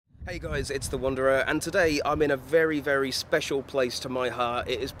Hey guys, it's the Wanderer, and today I'm in a very special place to my heart.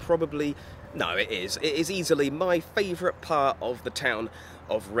 It is probably, no it is easily my favourite part of the town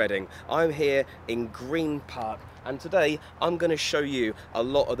of Reading. I'm here in Green Park, and today I'm going to show you a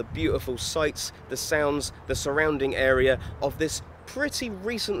lot of the beautiful sights, the sounds, the surrounding area of this pretty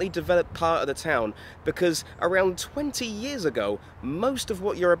recently developed part of the town, because around 20 years ago most of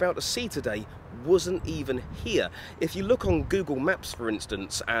what you're about to see today wasn't even here. If you look on Google Maps, for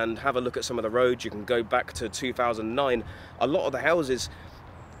instance, and have a look at some of the roads, you can go back to 2009, a lot of the houses,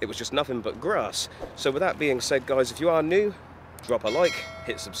 it was just nothing but grass. So with that being said, guys, if you are new, drop a like,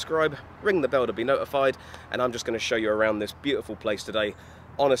 hit subscribe, ring the bell to be notified, and I'm just going to show you around this beautiful place today.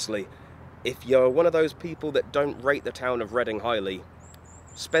 Honestly, if you're one of those people that don't rate the town of Reading highly,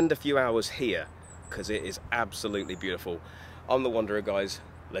 spend a few hours here, because it is absolutely beautiful. I'm the Wanderer, guys.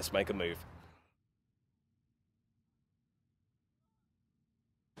 Let's make a move.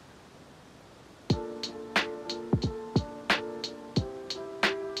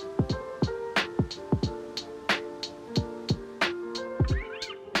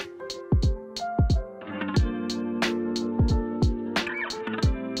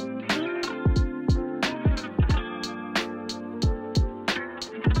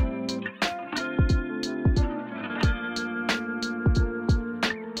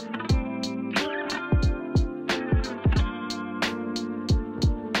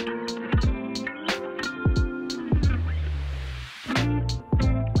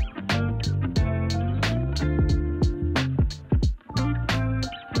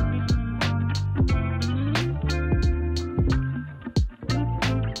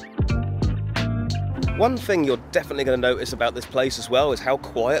 One thing you're definitely going to notice about this place as well is how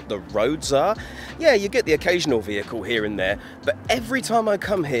quiet the roads are. Yeah, you get the occasional vehicle here and there, but every time I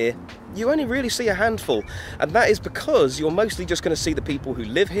come here, you only really see a handful. And that is because you're mostly just going to see the people who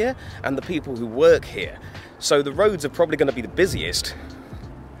live here and the people who work here. So the roads are probably going to be the busiest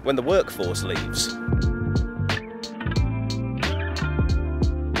when the workforce leaves.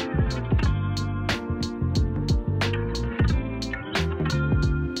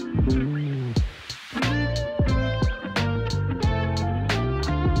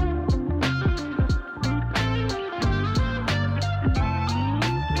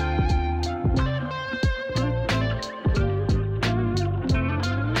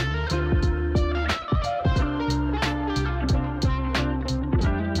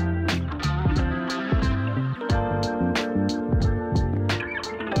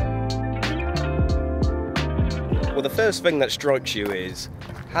 Well, the first thing that strikes you is,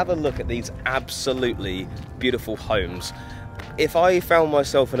 have a look at these absolutely beautiful homes. If I found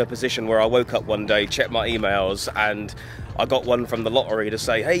myself in a position where I woke up one day, checked my emails, and I got one from the lottery to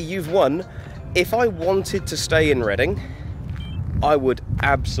say, hey, you've won, if I wanted to stay in Reading, I would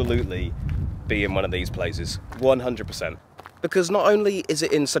absolutely be in one of these places, 100%. Because not only is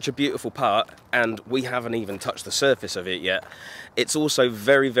it in such a beautiful part, and we haven't even touched the surface of it yet, it's also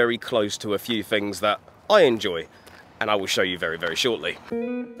very close to a few things that I enjoy, and I will show you very shortly.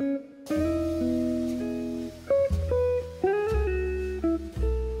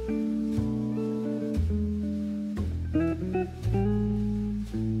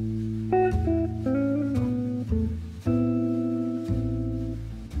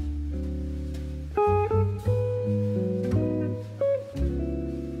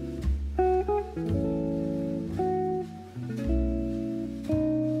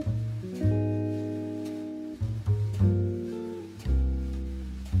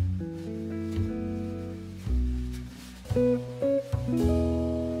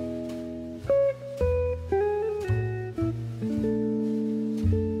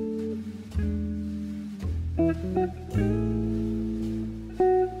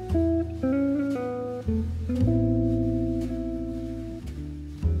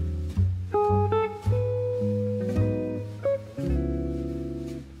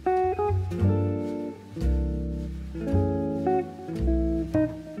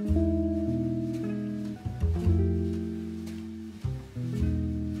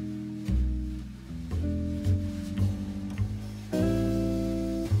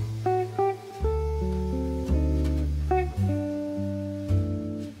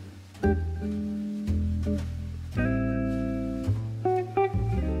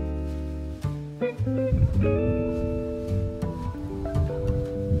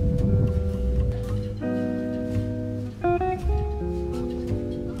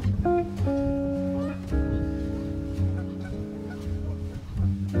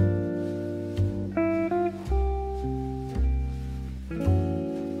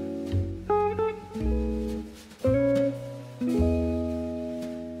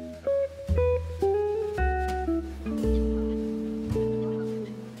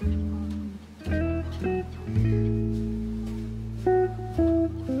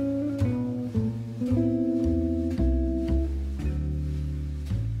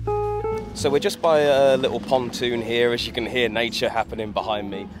 So we're just by a little pontoon here, as you can hear nature happening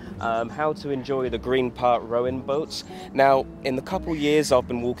behind me. How to enjoy the Green Park rowing boats. Now, in the couple years I've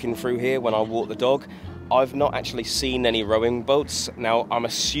been walking through here when I walk the dog, I've not actually seen any rowing boats. Now, I'm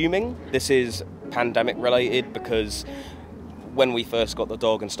assuming this is pandemic related, because when we first got the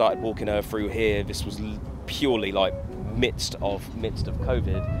dog and started walking her through here, this was purely like midst of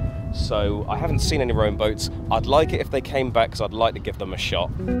COVID. So I haven't seen any rowing boats. I'd like it if they came back, because I'd like to give them a shot.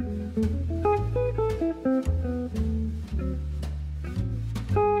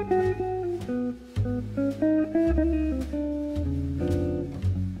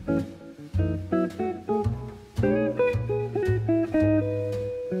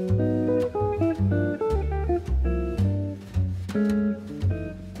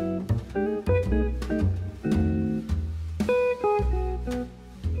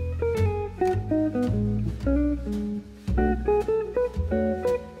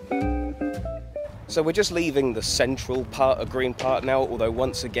 So we're just leaving the central part of Green Park now, although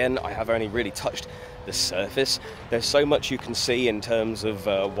once again I have only really touched the surface. There's so much you can see in terms of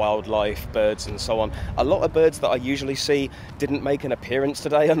wildlife, birds and so on. A lot of birds that I usually see didn't make an appearance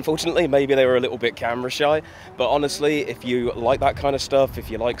today, unfortunately. Maybe they were a little bit camera shy, but honestly, if you like that kind of stuff, if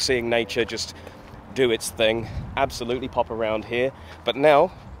you like seeing nature just do its thing, absolutely pop around here. But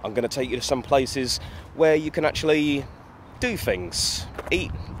now I'm going to take you to some places where you can actually do things,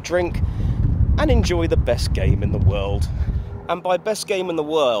 eat, drink, and enjoy the best game in the world. And by best game in the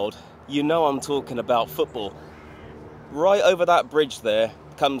world, you know I'm talking about football. Right over that bridge there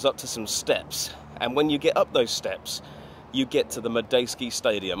comes up to some steps, and when you get up those steps, you get to the Madejski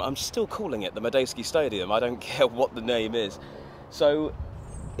Stadium. I'm still calling it the Madejski Stadium, I don't care what the name is. So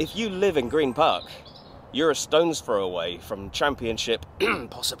if you live in Green Park, you're a stone's throw away from Championship,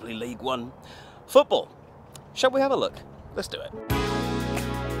 possibly League One football. Shall we have a look? Let's do it.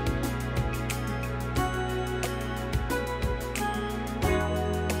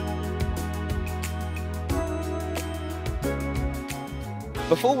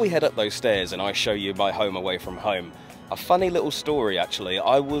 Before we head up those stairs and I show you my home away from home, a funny little story actually.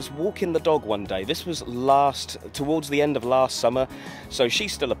 I was walking the dog one day. This was towards the end of last summer, so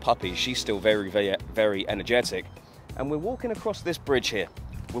she's still a puppy. She's still very, very, very energetic. And we're walking across this bridge here.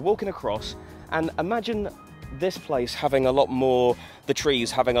 We're walking across, and imagine this place having a lot more, the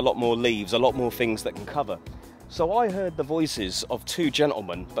trees having a lot more leaves, a lot more things that can cover. So I heard the voices of two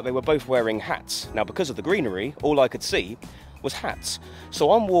gentlemen, but they were both wearing hats. Now, because of the greenery, all I could see was hats.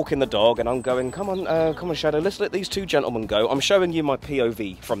 So I'm walking the dog and I'm going, come on Shadow, let's let these two gentlemen go. I'm showing you my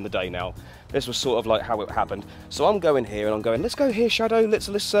POV from the day now. This was sort of like how it happened. So I'm going here and I'm going, let's go here, Shadow, let's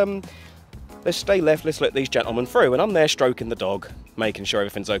stay left, let's let these gentlemen through. And I'm there stroking the dog, making sure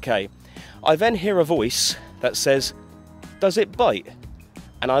everything's okay. I then hear a voice that says, does it bite?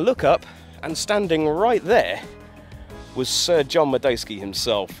 And I look up, and standing right there was Sir John Madejski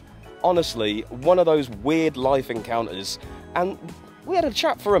himself. Honestly, one of those weird life encounters. And we had a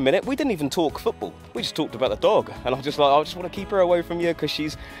chat for a minute. We didn't even talk football. We just talked about the dog. And I just want to keep her away from you because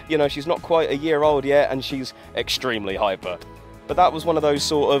she's, you know, she's not quite a year old yet and she's extremely hyper. But that was one of those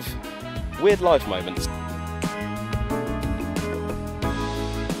sort of weird life moments.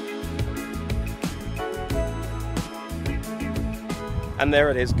 And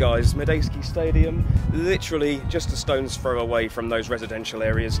there it is, guys, Madejski Stadium, literally just a stone's throw away from those residential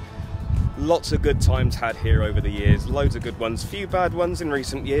areas. Lots of good times had here over the years, loads of good ones, few bad ones in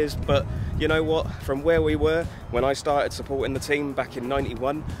recent years, but you know what, from where we were when I started supporting the team back in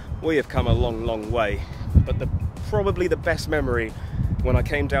 '91, we have come a long, long way. But probably the best memory when I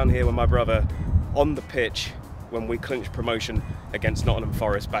came down here with my brother on the pitch when we clinched promotion against Nottingham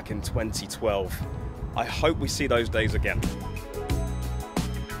Forest back in 2012. I hope we see those days again.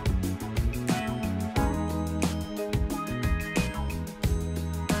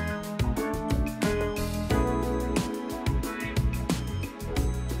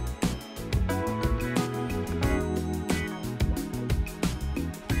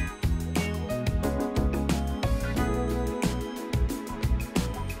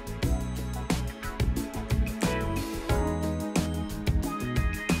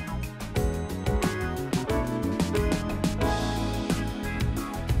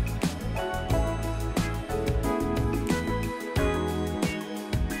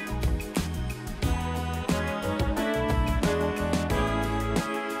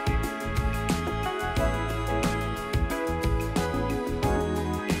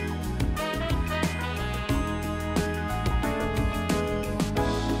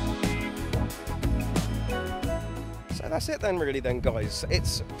 That's it then really then, guys.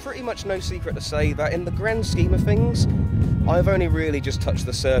 It's pretty much no secret to say that in the grand scheme of things, I've only really just touched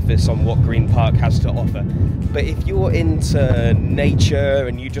the surface on what Green Park has to offer. But if you're into nature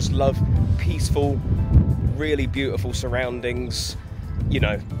and you just love peaceful, really beautiful surroundings, you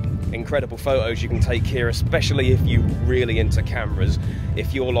know, incredible photos you can take here, especially if you're really into cameras.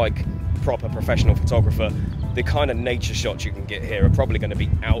 If you're like proper professional photographer, the kind of nature shots you can get here are probably going to be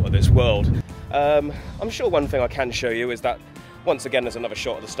out of this world. I'm sure one thing I can show you is that once again there's another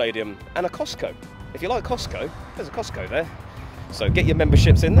shot of the stadium and a Costco. If you like Costco, there's a Costco there. So get your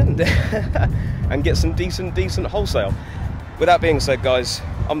memberships in then and get some decent wholesale. With that being said, guys,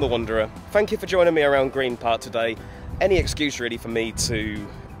 I'm the Wanderer. Thank you for joining me around Green Park today. Any excuse really for me to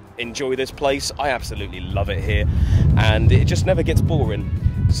enjoy this place. I absolutely love it here and it just never gets boring.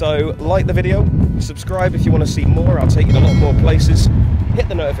 So like the video, subscribe if you want to see more. I'll take you to a lot more places. Hit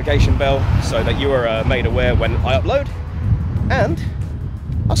the notification bell so that you are made aware when I upload, and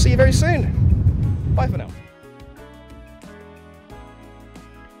I'll see you very soon. Bye for now.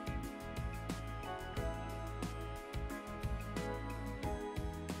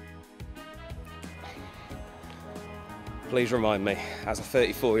 Please remind me, as a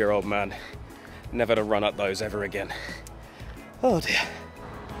 34-year-old man, never to run up those ever again. Oh dear.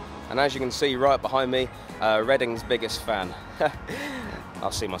 And as you can see right behind me, Reading's biggest fan.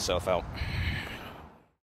 I'll see myself out.